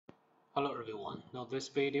Hello everyone. Now this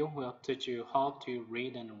video will teach you how to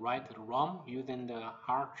read and write the ROM using the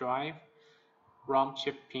hard drive ROM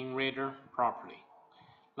chip pin reader properly.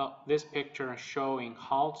 Now this picture is showing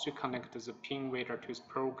how to connect the pin reader to the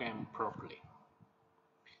program properly.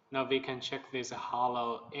 Now we can check this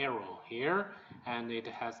hollow arrow here, and it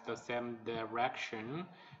has the same direction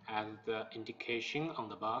as the indication on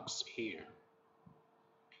the box here.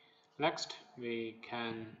 Next we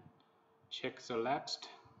can check the next.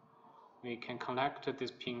 We can connect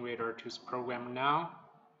this pin reader to the program now,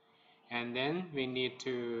 and then we need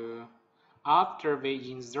to, after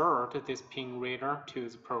we insert this pin reader to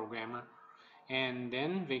the programmer, and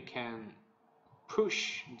then we can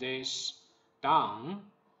push this down.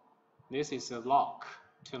 This is a lock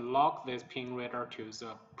to lock this pin reader to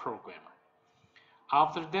the programmer.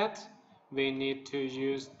 After that, we need to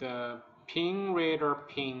use the pin reader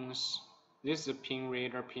pins. This is pin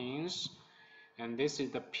reader pins, and this is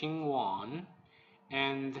the pin 1,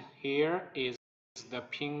 and here is the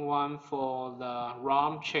pin 1 for the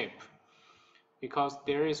ROM chip, because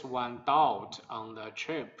there is one dot on the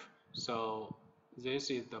chip, so this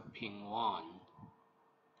is the pin 1.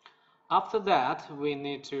 After that, we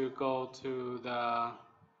need to go to the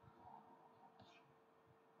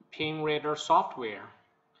pin reader software,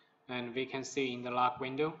 and we can see in the log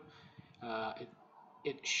window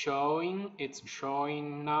it's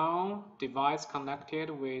showing now device connected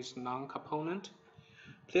with non-component.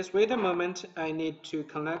 Please wait a moment. I need to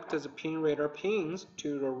connect the pin reader pins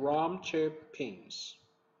to the ROM chip pins.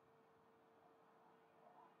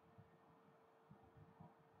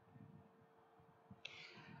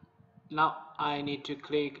 Now I need to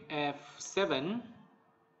click F7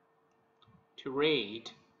 to read.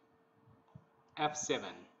 F7.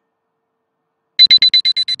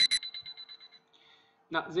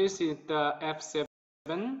 Now this is the F7.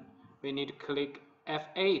 We need to click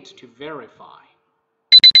F8 to verify.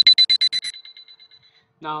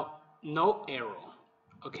 Now no error.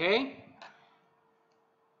 Okay?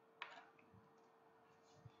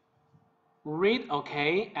 Read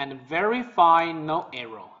OK and verify no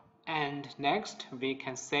error. And next we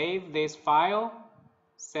can save this file.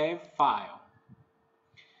 Save file.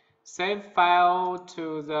 Save file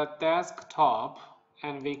to the desktop,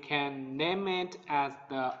 and we can name it as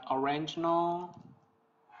the original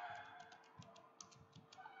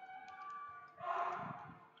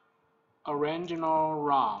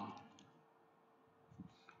ROM.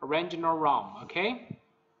 Original ROM, okay?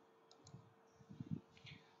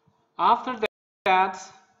 After that,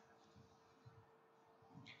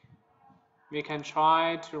 we can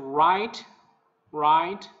try to write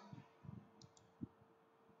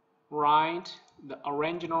the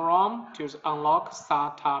original ROM to unlock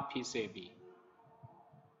SATA PCB.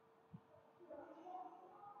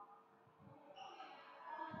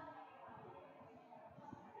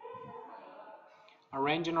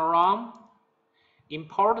 Original ROM.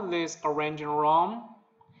 Import this original ROM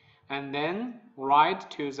and then write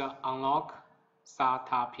to the unlock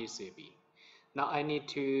SATA PCB. Now I need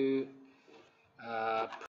to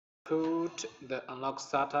put the unlock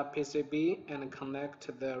SATA PCB and connect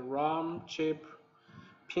the ROM chip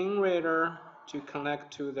pin reader to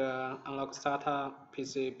connect to the unlock SATA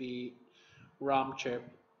PCB ROM chip.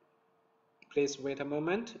 Please wait a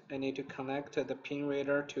moment. I need to connect the pin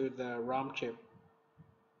reader to the ROM chip.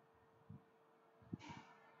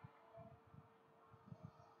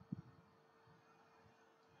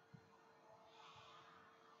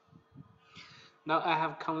 Now I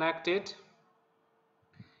have connected,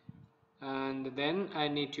 and then I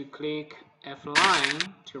need to click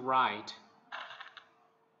F9 to write.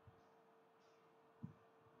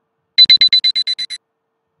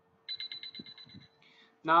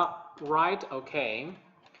 Now write OK.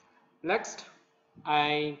 Next,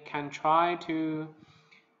 I can try to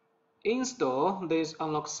install this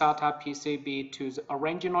unlock SATA PCB to the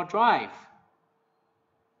original drive.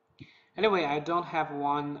 Anyway, I don't have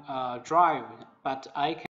one drive, but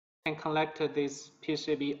I can connect this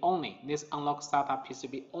PCB only, this unlock SATA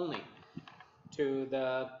PCB only, to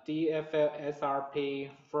the DFL SRP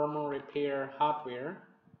firmware repair hardware.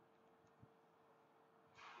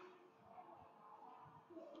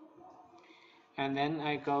 And then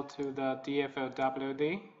I go to the DFL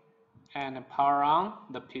WD and power on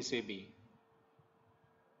the PCB.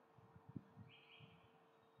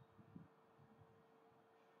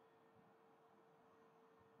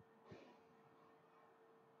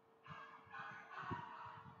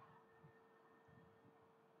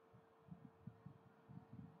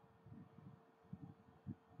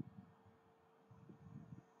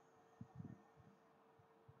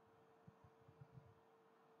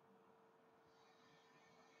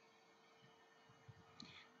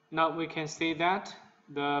 Now we can see that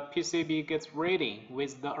the PCB gets ready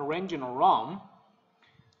with the original ROM.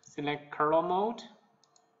 Select kernel mode.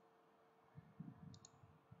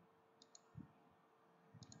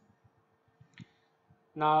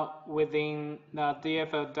 Now within the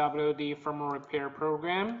DFLWD firmware repair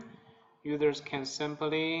program, users can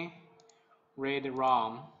simply read the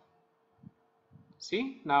ROM.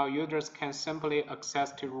 See, now users can simply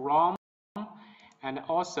access to ROM, and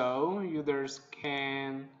also users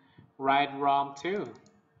can write ROM too.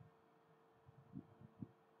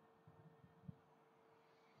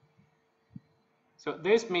 So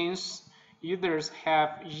this means users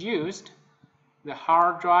have used the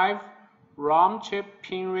hard drive ROM chip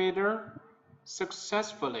pin reader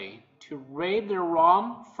successfully to read the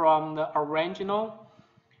ROM from the original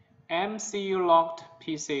MCU locked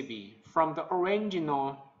PCB, from the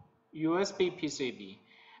original USB PCB,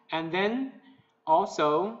 and then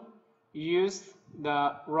also use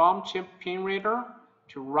the ROM chip pin reader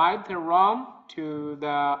to write the ROM to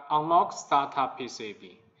the unlocked SATA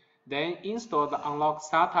PCB. Then install the unlocked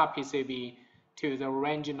SATA PCB to the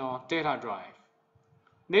original data drive.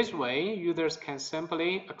 This way, users can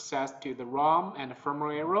simply access to the ROM and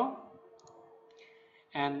firmware error,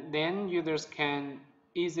 and then users can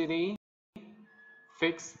easily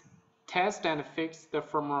test and fix the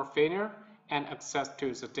firmware failure and access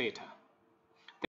to the data.